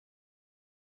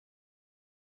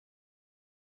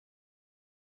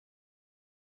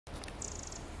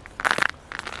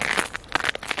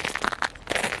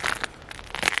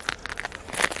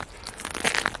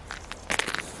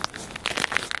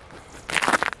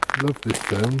Love this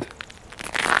sound.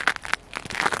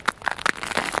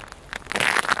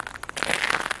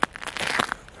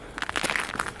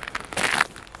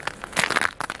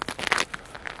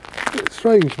 It's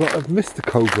strange, but I've missed the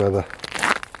cold weather.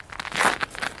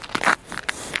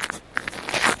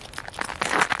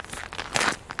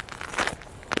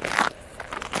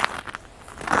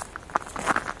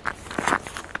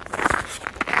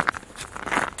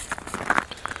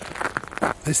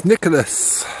 It's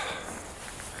Nicholas.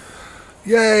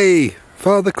 Yay!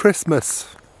 Father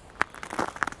Christmas.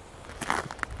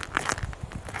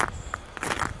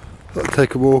 I'll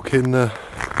take a walk in the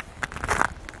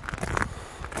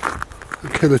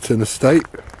Killerton Estate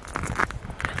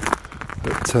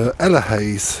at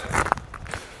Hayes.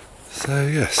 So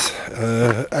yes,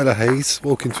 Hayes,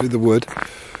 walking through the wood.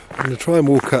 I'm going to try and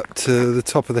walk up to the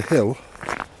top of the hill.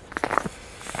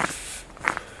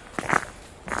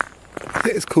 I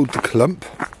think it's called the Clump,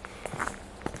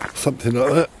 something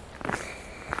like that.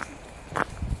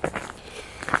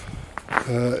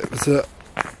 It was an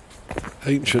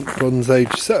ancient Bronze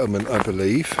Age settlement, I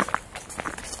believe.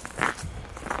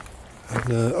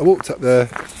 And I walked up there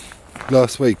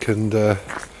last week, and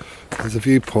there's a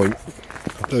viewpoint,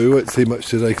 though we won't see much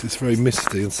today because it's very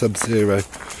misty and sub-zero.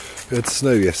 We had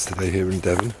snow yesterday here in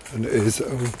Devon, and it is,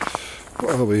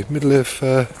 what are we, middle of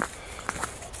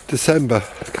December,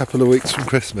 a couple of weeks from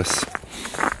Christmas.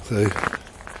 So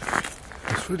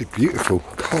it's really beautiful,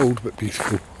 cold but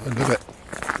beautiful. I love it.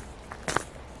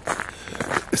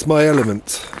 It's my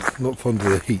element. I'm not fond of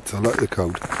the heat, I like the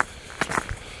cold.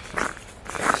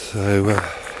 So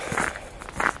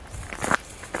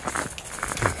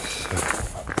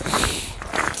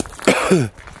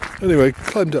anyway,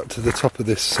 climbed up to the top of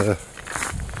this hill,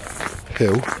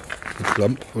 the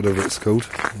Clump, whatever it's called,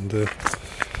 and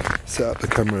set up the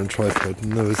camera and tripod,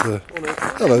 and there was a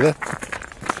hello there.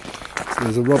 So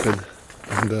there's a robin,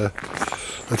 and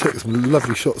I took some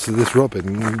lovely shots of this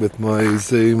robin with my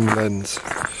zoom lens,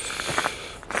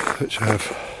 which I have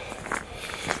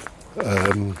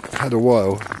had a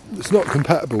while. It's not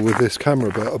compatible with this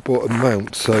camera, but I bought a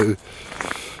mount, so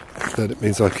then it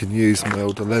means I can use my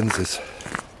older lenses.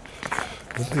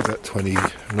 I think about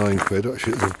 29 quid.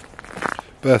 Actually, it was a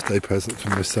birthday present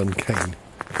from my son Kane.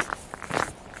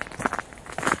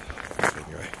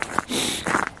 Anyway,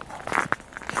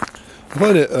 I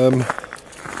find it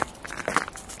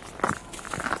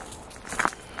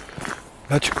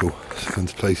magical to come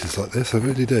to places like this, I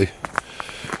really do.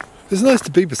 It's nice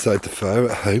to be beside the fire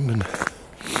at home, and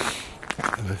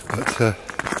you know, but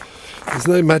there's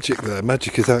no magic there.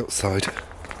 Magic is outside.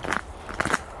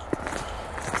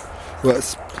 Well,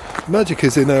 magic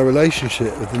is in our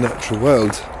relationship with the natural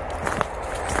world,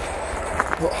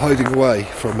 not hiding away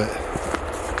from it.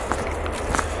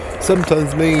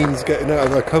 Sometimes means getting out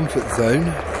of our comfort zone,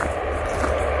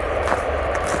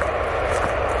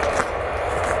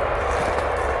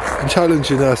 and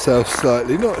challenging ourselves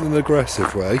slightly, not in an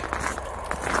aggressive way,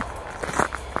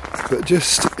 but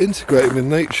just integrating with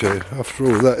nature. After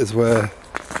all, that is where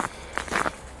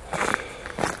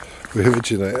we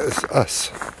originate as us.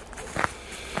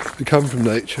 We come from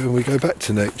nature and we go back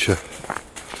to nature.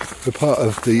 We're part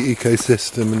of the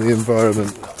ecosystem and the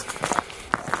environment,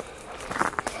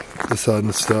 the sun,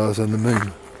 the stars and the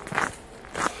moon.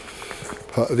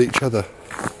 Part of each other.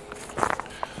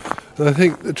 And I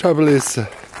think the trouble is,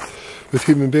 with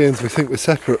human beings, we think we're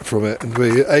separate from it, and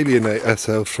we alienate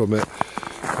ourselves from it,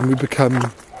 and we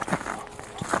become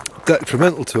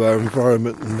detrimental to our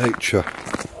environment and nature.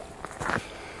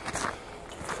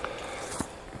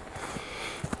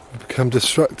 We become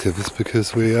destructive. It's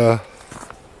because we are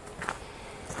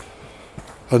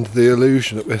under the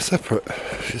illusion that we're separate,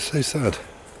 which is so sad.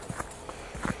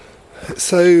 It's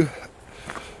so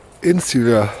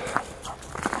insular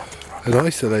and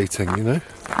isolating, you know.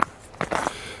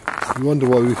 You wonder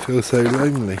why we feel so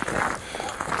lonely,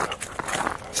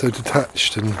 so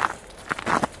detached and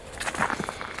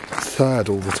sad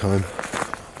all the time.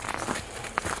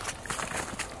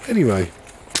 Anyway,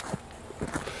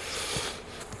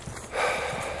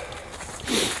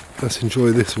 let's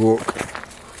enjoy this walk.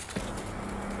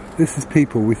 This is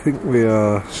people we think we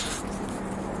are.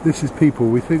 This is people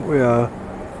we think we are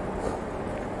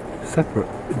separate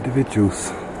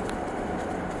individuals.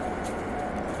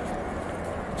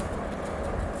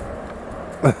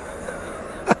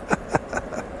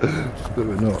 But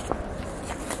we're not.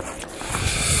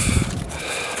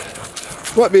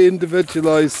 Might be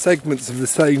individualised segments of the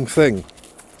same thing.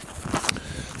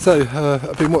 So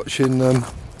I've been watching a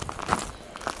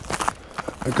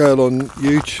girl on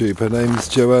YouTube. Her name's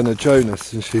Joanna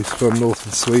Jonas, and she's from north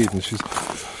of Sweden. She's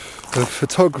a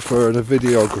photographer and a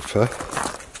videographer,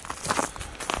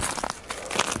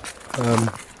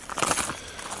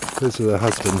 Lives with her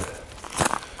husband,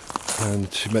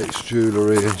 and she makes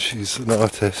jewellery, and she's an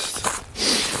artist.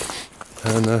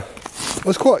 And I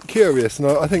was quite curious, and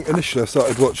I think initially I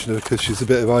started watching her because she's a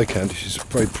bit of eye candy. She's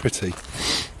very pretty,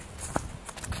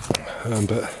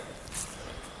 but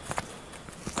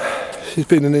she's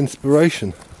been an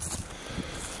inspiration.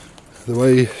 The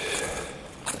way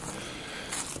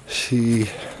she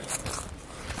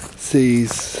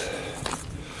sees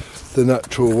the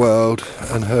natural world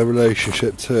and her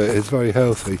relationship to it is very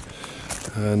healthy,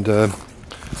 and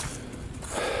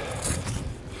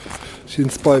she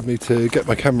inspired me to get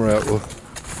my camera out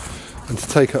and to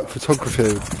take up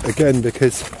photography again,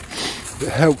 because it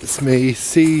helps me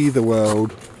see the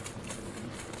world.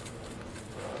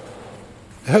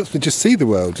 It helps me just see the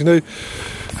world. You know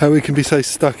how we can be so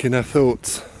stuck in our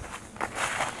thoughts,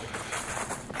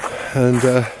 and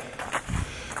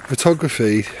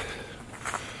photography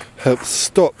helps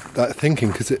stop that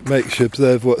thinking, because it makes you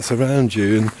observe what's around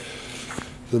you and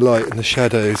the light and the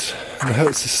shadows, and it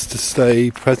helps us to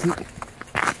stay present,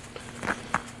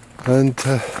 and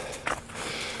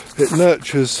it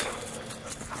nurtures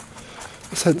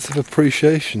a sense of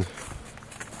appreciation,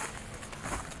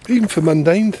 even for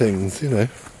mundane things, you know,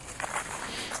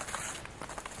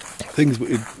 things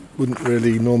we wouldn't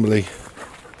really normally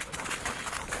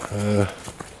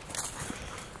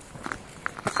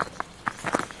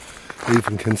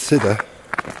even consider.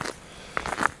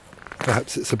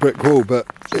 Perhaps it's a brick wall, but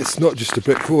it's not just a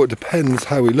brick wall. It depends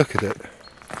how we look at it.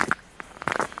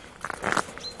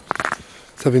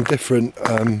 It's having different,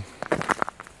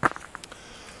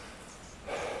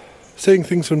 seeing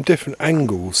things from different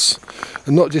angles,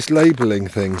 and not just labelling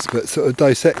things, but sort of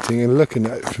dissecting and looking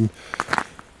at it from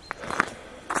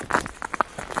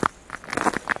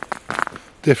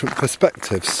different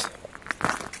perspectives.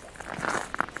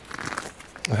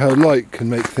 How light can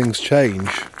make things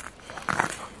change.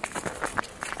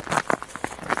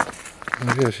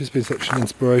 And yeah, she's been such an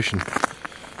inspiration.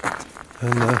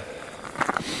 And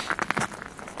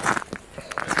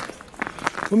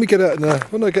when I get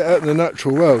out in the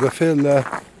natural world, I feel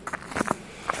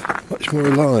much more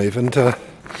alive, and I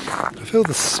feel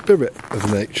the spirit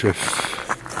of nature.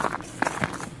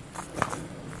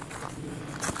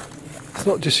 It's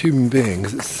not just human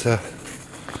beings, it's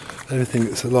everything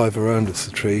that's alive around us,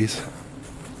 the trees,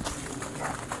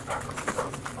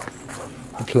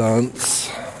 the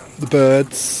plants, the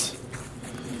birds,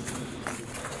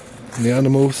 and the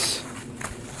animals.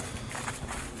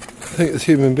 I think as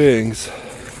human beings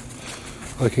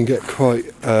we can get quite,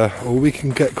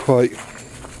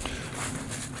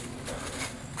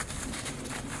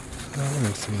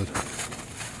 what's the word?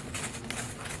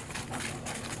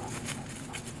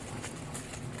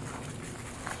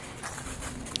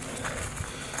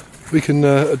 We can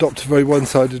adopt a very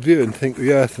one-sided view and think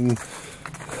the earth and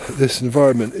this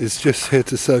environment is just here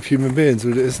to serve human beings,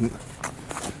 but it isn't.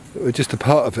 We're just a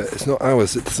part of it. It's not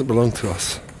ours. It doesn't belong to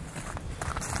us.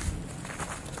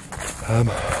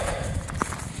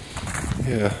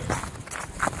 Yeah.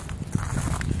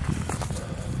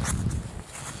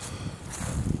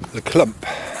 The clump.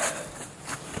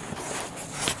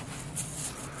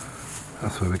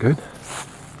 That's where we're going.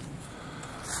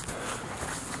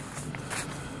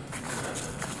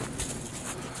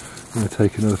 I'm going to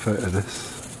take another photo of this.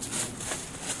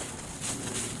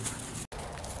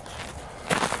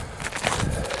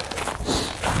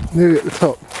 Nearly at the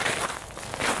top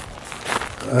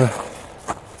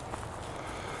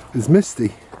is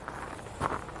misty.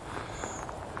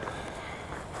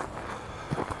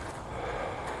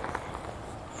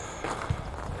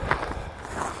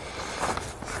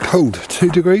 It's cold, 2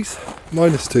 degrees,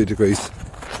 minus 2 degrees.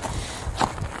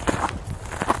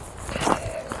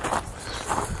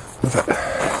 Look at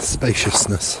that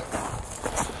spaciousness.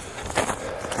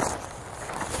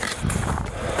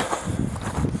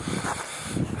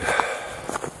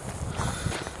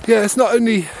 Yeah, it's not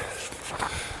only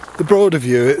the broader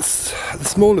view, it's the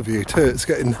smaller view too. It's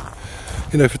getting,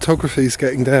 you know, photography's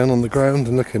getting down on the ground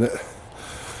and looking at the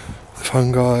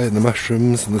fungi and the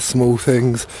mushrooms and the small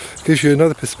things. It gives you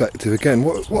another perspective again.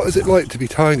 What is it like to be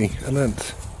tiny? And then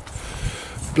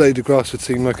a blade of grass would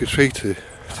seem like a tree to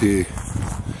you.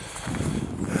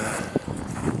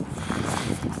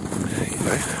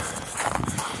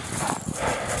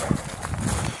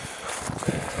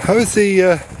 How is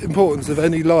the importance of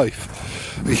any life,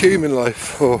 a human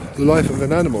life, or the life of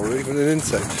an animal, or even an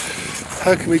insect?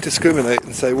 How can we discriminate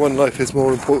and say one life is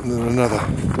more important than another?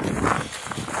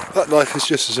 That life is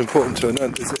just as important to an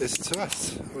ant as it is to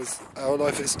us, as our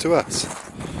life is to us.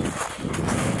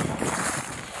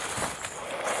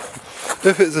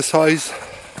 If it's a size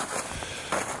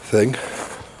thing,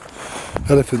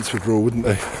 elephants would rule, wouldn't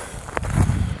they?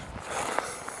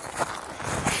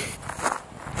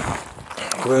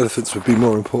 Or elephants would be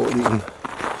more important than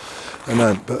an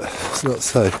ant, but it's not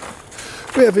so.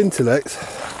 We have intellect,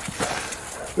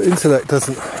 but intellect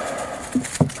doesn't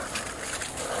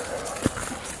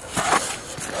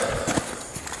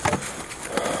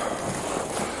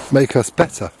make us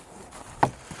better.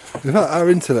 In fact, our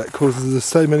intellect causes us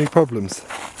so many problems,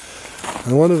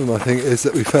 and one of them, I think, is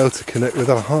that we fail to connect with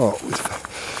our heart.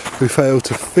 We fail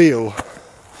to feel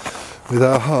with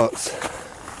our hearts.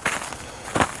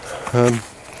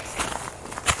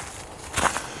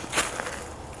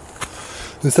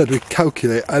 Instead, we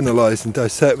calculate, analyse and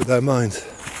dissect with our minds.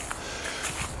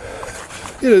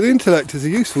 You know, the intellect is a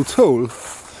useful tool,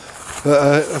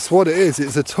 but that's what it is.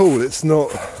 It's a tool. It's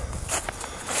not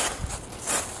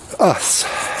us.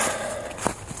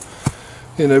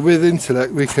 You know, with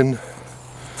intellect we can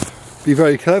be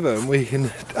very clever and we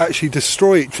can actually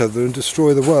destroy each other and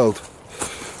destroy the world,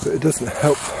 but it doesn't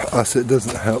help us, it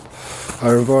doesn't help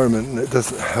our environment, and it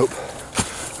doesn't help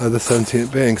other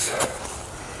sentient beings.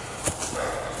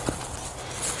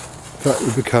 In fact,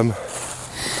 we become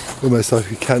almost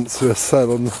like a cancerous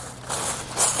cell in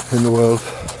the world,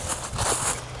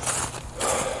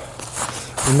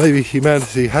 and maybe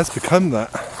humanity has become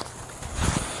that.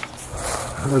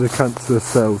 The cancerous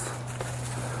cells.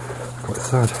 Quite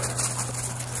sad.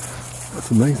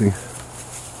 That's amazing.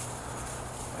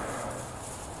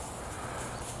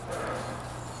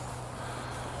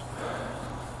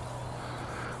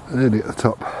 Nearly at the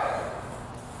top.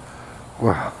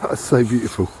 Wow, that's so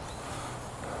beautiful.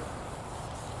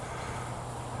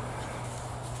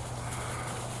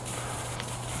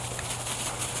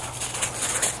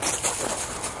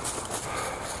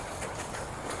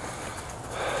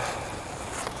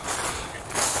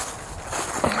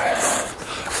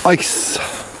 Ice.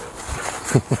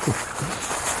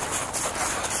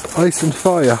 Ice and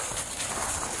fire.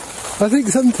 I think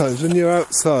sometimes when you're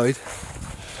outside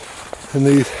in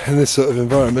this sort of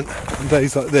environment on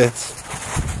days like this,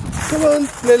 come on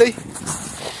Lily,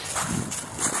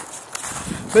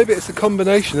 maybe it's a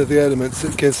combination of the elements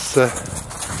that gives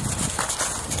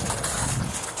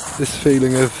this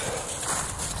feeling of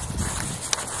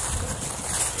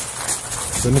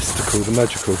the mystical, the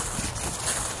magical.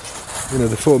 You know,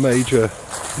 the four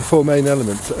main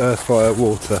elements are earth, fire,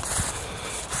 water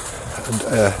and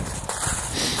air.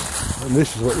 And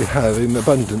this is what you have in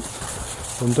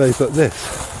abundance on days like this.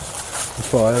 The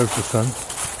fire of the sun,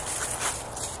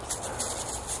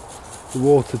 the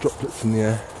water droplets in the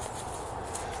air,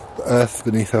 the earth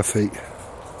beneath our feet,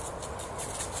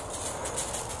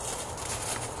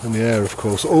 and the air, of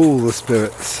course, all the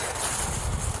spirits,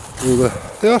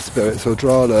 they are spirits, or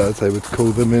drana as they would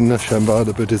call them in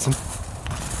Shambhala Buddhism.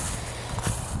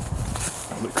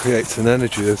 Creates an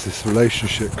energy, there's this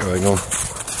relationship going on.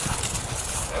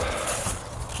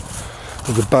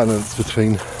 There's a balance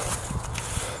between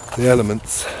the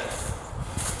elements.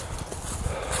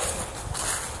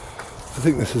 I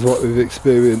think this is what we've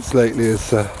experienced lately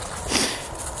is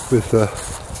with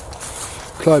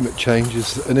climate change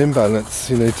is an imbalance,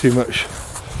 you know, too much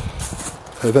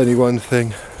of any one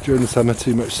thing. During the summer,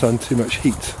 too much sun, too much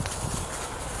heat.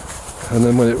 And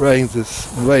then when it rains,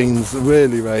 it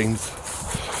really rains.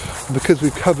 Because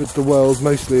we've covered the world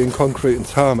mostly in concrete and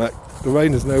tarmac, the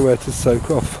rain is nowhere to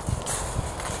soak off.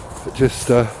 It just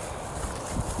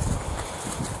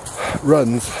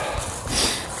runs,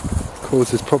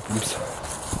 causes problems.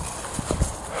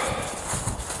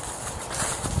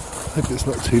 I hope it's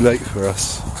not too late for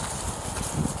us.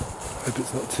 I hope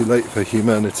it's not too late for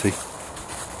humanity.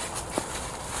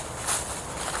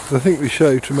 I think we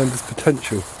show tremendous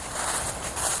potential.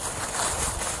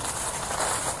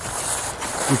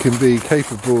 We can be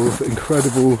capable of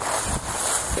incredible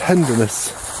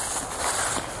tenderness,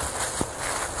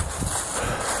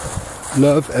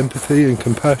 love, empathy and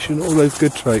compassion, all those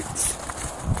good traits.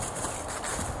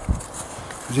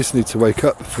 We just need to wake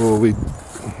up before we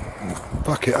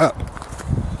fuck it up.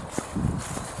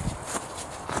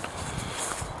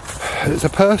 It's a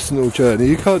personal journey.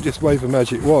 You can't just wave a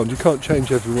magic wand. You can't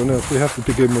change everyone else. We have to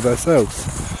begin with ourselves.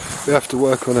 We have to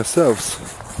work on ourselves.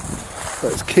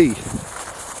 That's key.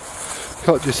 You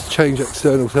can't just change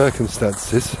external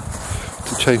circumstances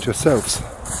to change ourselves.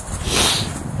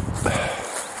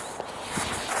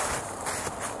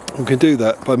 We can do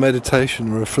that by meditation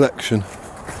and reflection,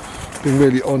 being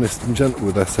really honest and gentle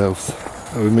with ourselves.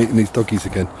 Oh, we're meeting these doggies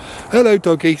again. Hello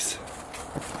doggies!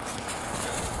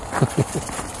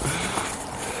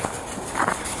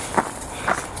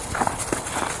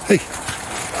 Hey,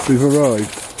 we've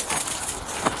arrived.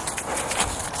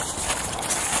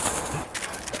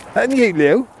 And you,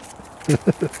 Lil.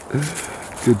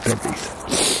 Good doggies.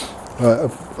 Right,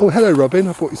 oh, hello, Robin.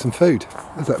 I bought you some food.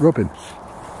 There's that Robin.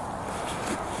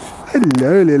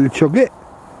 Hello, little chocolate.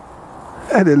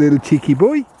 Hello, little cheeky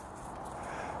boy.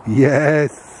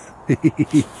 Yes.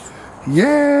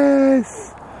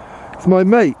 Yes. It's my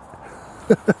mate.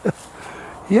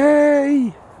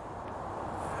 Yay.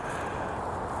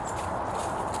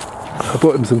 I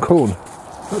bought him some corn.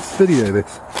 Let's video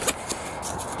this.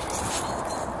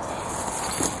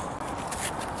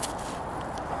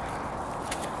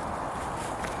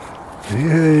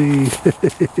 Yay!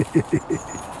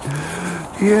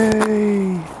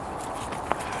 Yay!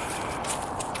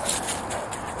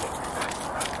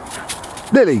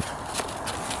 Lily!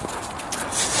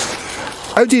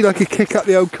 How do you like a kick up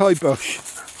the old kibosh?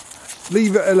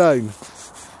 Leave it alone.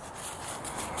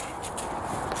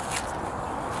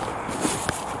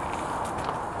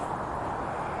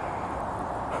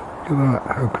 Look at that,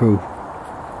 how cool.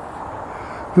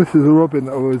 This is a robin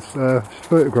that I was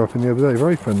photographing the other day,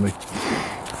 very friendly.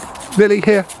 Lily,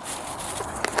 here.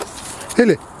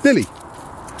 Lily, Lily.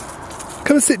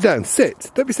 Come and sit down, sit.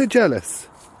 Don't be so jealous.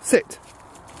 Sit.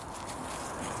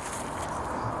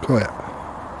 Quiet.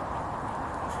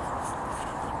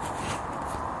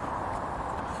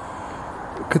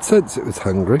 I could sense it was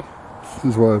hungry. This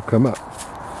is why I've come up.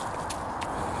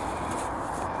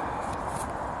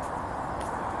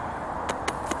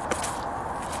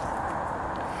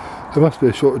 There must be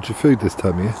a shortage of food this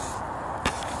time of year.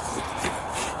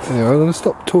 Anyway, I'm going to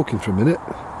stop talking for a minute.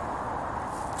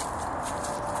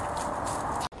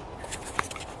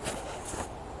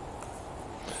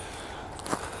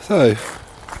 So,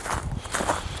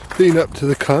 been up to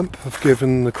the clump, I've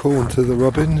given the corn to the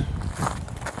robin.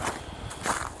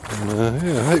 And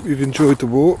yeah, I hope you've enjoyed the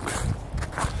walk.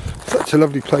 Such a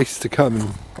lovely place to come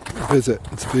and visit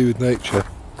and to be with nature.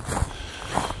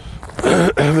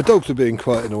 The dogs were being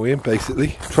quite annoying,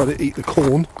 basically, trying to eat the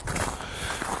corn.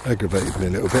 Aggravated me a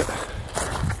little bit.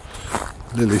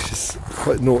 Lily's just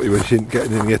quite naughty when she isn't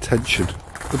getting any attention.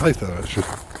 They both are, actually.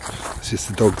 It's just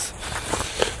the dogs.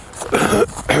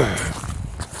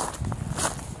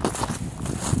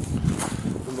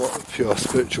 I'm not a pure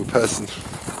spiritual person.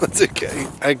 I do get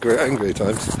angry at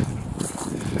times.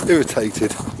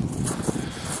 Irritated.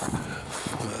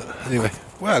 Anyway,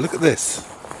 wow, look at this.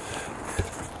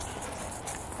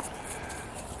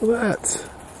 Look at that.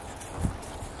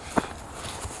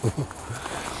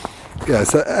 Yeah,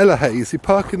 so Ella Hayes, you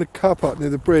park in the car park near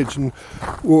the bridge and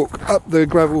walk up the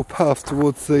gravel path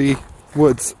towards the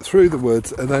woods, through the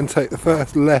woods, and then take the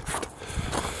first left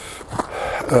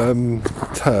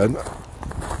turn,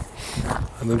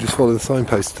 and then just follow the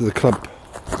signpost to the clump.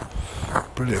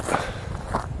 Brilliant.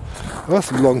 There are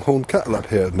some longhorn cattle up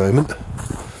here at the moment,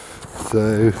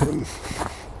 so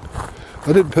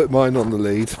I didn't put mine on the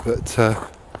lead, but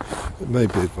it may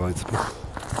be advisable.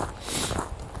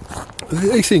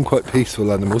 They seem quite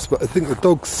peaceful animals, but I think the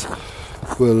dogs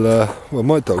will, well,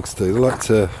 my dogs do, they like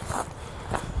to,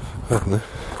 I don't know,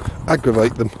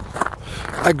 aggravate them.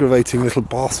 Aggravating little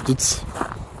bastards.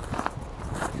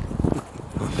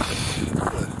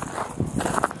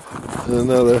 And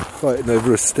now they're fighting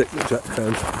over a stick that Jack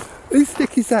found. Whose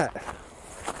stick is that?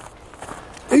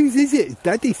 Whose is it? It's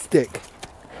Daddy's stick.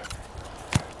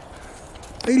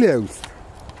 Hello.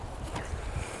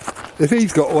 If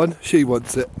he's got one, she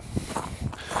wants it.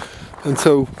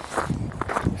 Until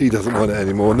he doesn't want it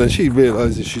anymore, and then she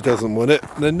realises she doesn't want it,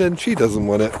 and then she doesn't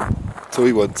want it. So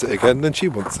he wants it again, and then she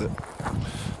wants it.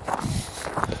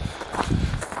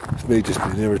 It's me just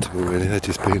being irritable, really. They're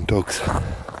just being dogs.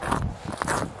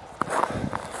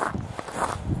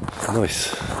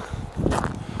 Nice.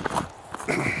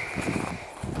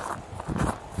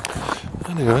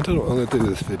 Anyway, I don't know what I'm going to do with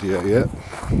this video yet.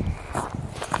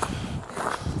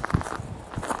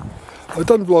 I've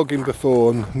done vlogging before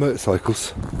on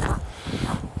motorcycles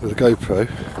with a GoPro,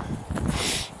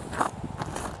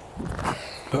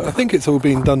 but I think it's all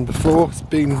been done before. It's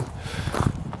been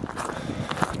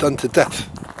done to death.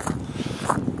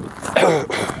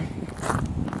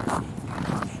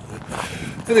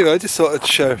 Anyway, I just thought I'd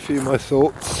share a few of my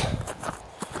thoughts.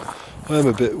 I am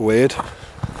a bit weird.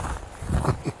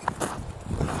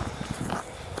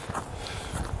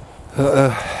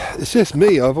 It's just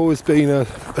me. I've always been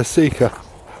a seeker.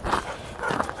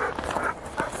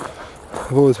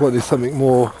 I've always wanted something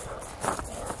more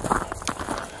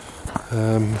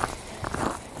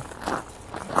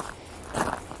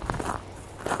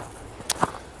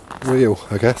real,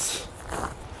 I guess.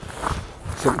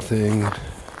 Something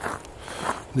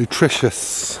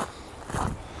nutritious.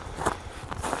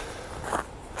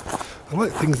 I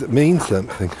like things that mean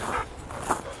something.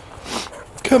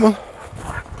 Come on.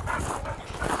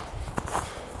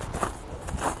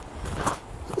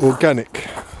 Organic.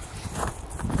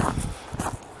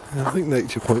 I think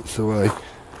nature points the way.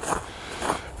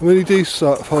 And when you do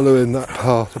start following that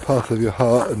path, the path of your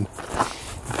heart and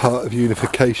the path of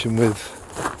unification with,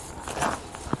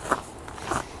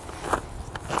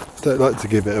 I don't like to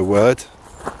give it a word,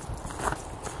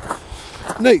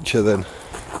 nature then.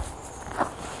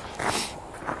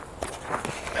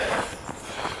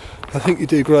 I think you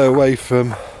do grow away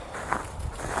from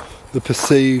the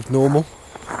perceived normal.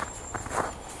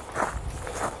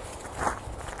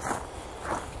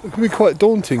 It can be quite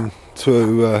daunting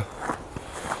to a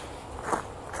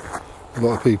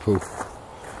lot of people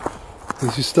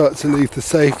as you start to leave the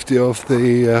safety of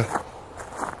the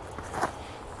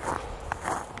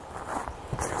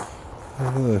I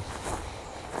don't know,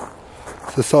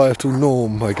 societal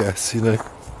norm, I guess, you know.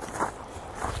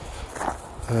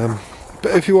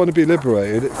 But if you want to be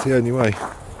liberated, it's the only way.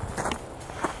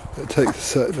 It takes a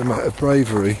certain amount of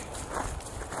bravery.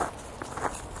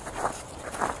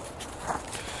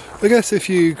 I guess if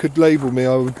you could label me,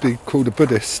 I would be called a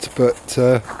Buddhist, but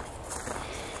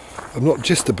I'm not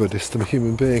just a Buddhist, I'm a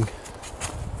human being.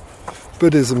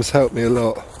 Buddhism has helped me a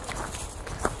lot.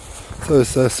 So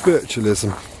has spiritualism.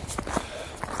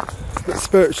 But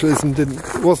spiritualism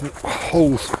wasn't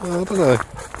whole, well, I don't know.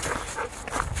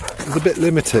 It was a bit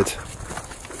limited.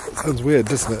 Sounds weird,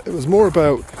 doesn't it? It was more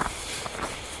about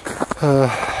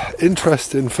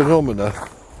interest in phenomena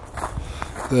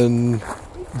than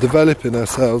developing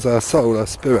ourselves, our soul, our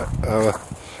spirit, our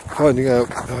finding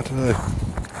out, I don't know.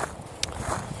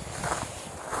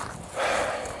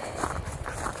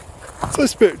 So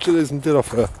spiritualism did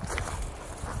offer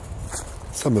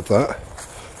some of that,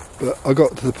 but I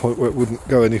got to the point where it wouldn't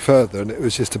go any further, and it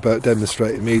was just about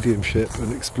demonstrating mediumship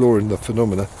and exploring the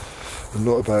phenomena, and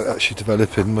not about actually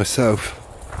developing myself.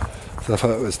 So I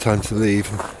thought it was time to leave.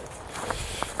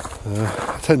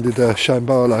 I attended a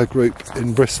Shambhala group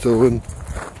in Bristol, and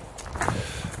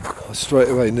I straight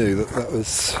away knew that that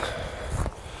was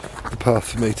the path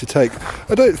for me to take.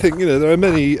 I don't think, you know, there are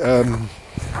many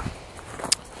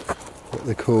what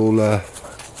they call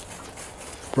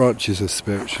branches of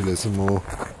spiritualism, or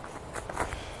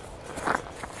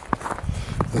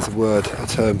there's a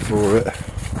term for it.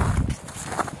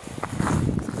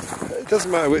 It doesn't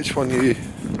matter which one you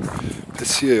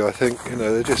pursue. I think, you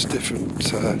know, they're just different,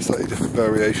 slightly different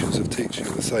variations of teaching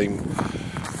the same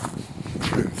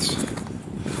truths,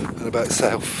 and about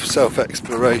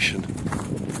self-exploration.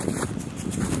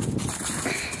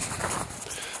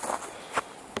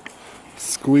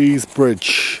 Squeeze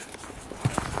Bridge.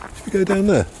 Should we go down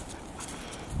there?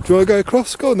 Do you want to go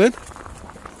across? Go on then.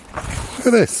 Look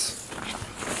at this.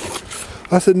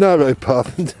 That's a narrow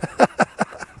path.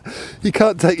 You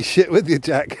can't take shit with you,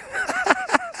 Jack.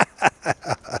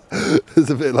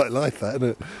 It's a bit like life, that, isn't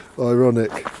it?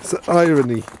 Ironic. It's an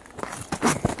irony.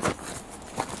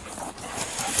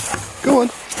 Go on.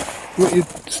 You want your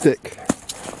stick?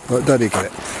 Right, Daddy, get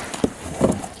it.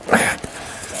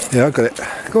 Yeah, I got it.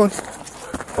 Go on.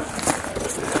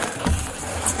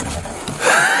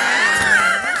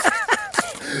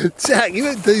 Jack, you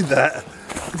won't do that.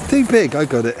 It's too big. I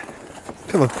got it.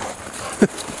 Come on.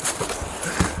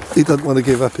 He doesn't want to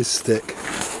give up his stick.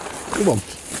 Come on.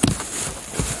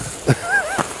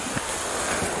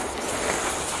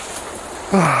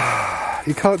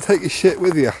 You can't take your shit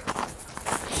with you.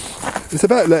 It's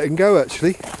about letting go,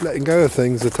 actually. Letting go of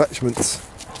things, attachments.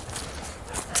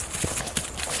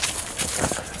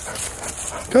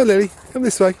 Come on, Lily. Come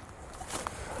this way.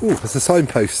 Oh, there's a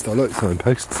signpost. I like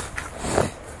signposts.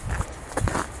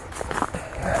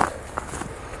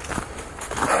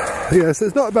 Yeah, so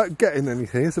it's not about getting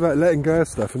anything, it's about letting go of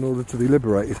stuff in order to be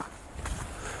liberated.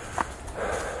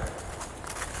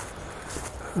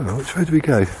 Oh, which way do we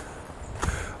go?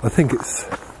 I think it's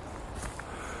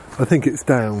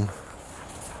down.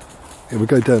 Yeah, we'll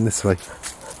go down this way.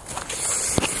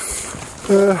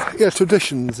 Yeah,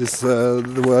 traditions is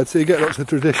the word. So you get lots of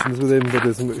traditions within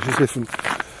Buddhism, which is different.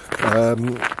 Oh,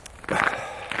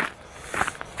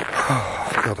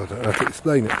 God, I don't know how to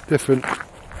explain it. Different.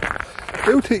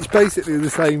 They all teach basically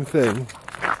the same thing,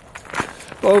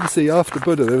 but obviously after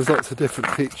Buddha there was lots of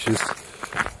different teachers,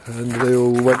 and they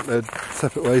all went their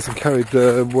separate ways and carried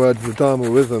the word of the Dharma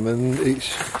with them, and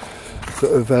each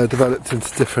sort of developed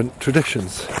into different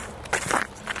traditions.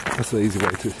 That's the easy way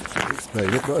to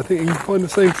explain it, but I think you can find the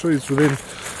same truths within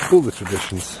all the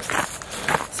traditions.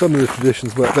 Some of the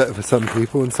traditions work better for some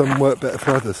people and some work better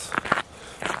for others.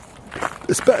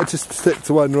 It's better just to stick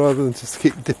to one rather than just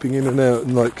keep dipping in and out,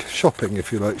 and like shopping,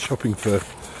 if you like, shopping for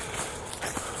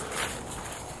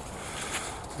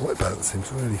white balance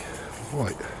seems really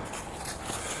white.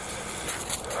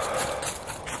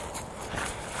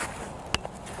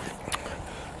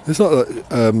 It's not like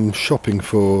shopping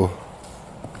for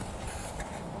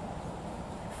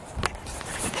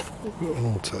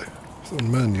an auto, it's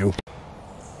on manual.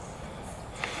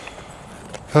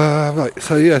 Right,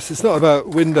 so yes, it's not about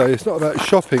window, it's not about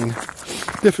shopping.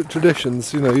 Different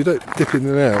traditions, you know, you don't dip in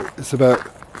and out. It's not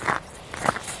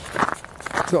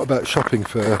about shopping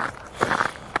for,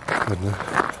 I don't know,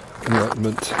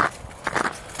 enlightenment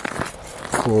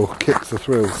or kicks or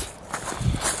thrills.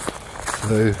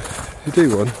 So if you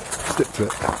do one, stick to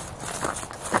it.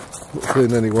 Not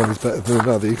saying any one is better than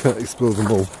another, you can't explore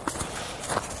them all.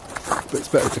 But it's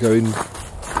better to go in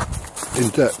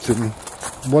depth in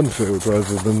one field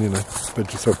rather than, you know,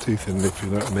 spread yourself too thin, if you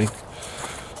know what I mean.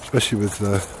 Especially with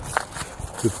the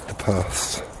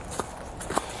past.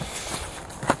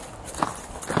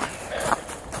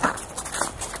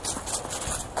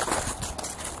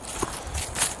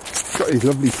 Got a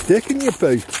lovely stick in your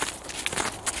boot.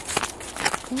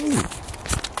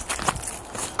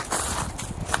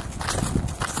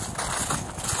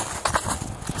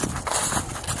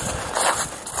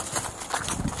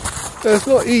 It's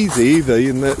not easy either,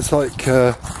 in that it's like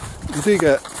you do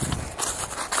get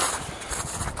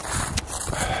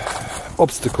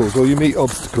obstacles, or you meet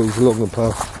obstacles along the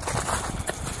path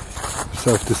of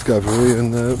self-discovery,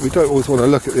 and we don't always want to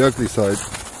look at the ugly side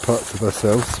parts of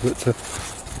ourselves, but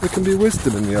there can be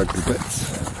wisdom in the ugly bits.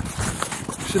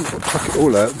 You shouldn't chuck it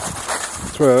all out,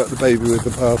 throw out the baby with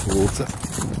the bathwater.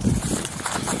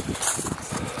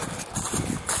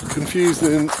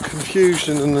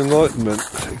 Confusion and enlightenment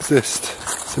exist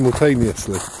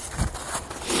simultaneously.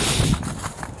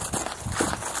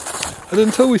 And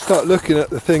until we start looking at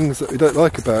the things that we don't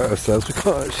like about ourselves, we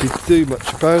can't actually do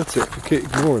much about it if we keep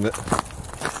ignoring it.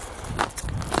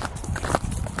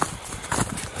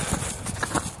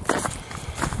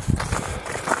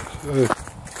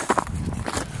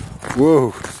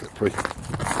 Whoa, slippery.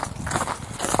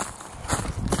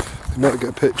 You might get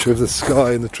a picture of the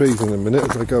sky and the trees in a minute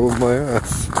as I go on my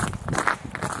ass.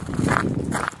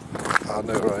 I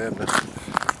know where I am now.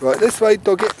 Right, this way,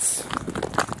 doggets.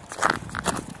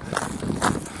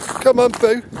 Come on,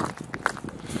 Boo.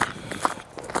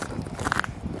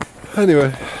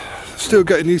 Anyway, still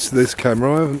getting used to this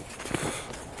camera. I haven't.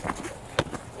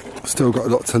 Still got a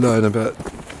lot to learn about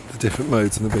the different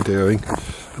modes in the videoing.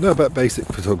 I know about basic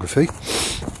photography.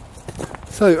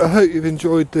 So I hope you've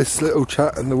enjoyed this little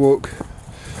chat and the walk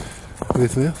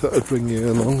with me. I thought I'd bring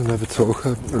you along and have a talk. I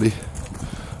haven't really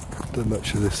done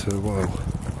much of this for a while.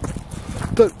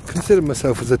 I don't consider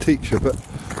myself as a teacher, but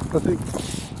I think,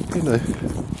 you know,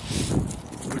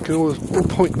 we can all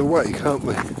point the way, can't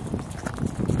we?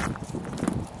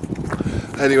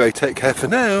 Anyway, take care for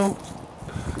now.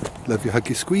 Love you, hug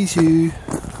you, squeeze you.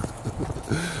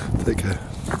 Take care.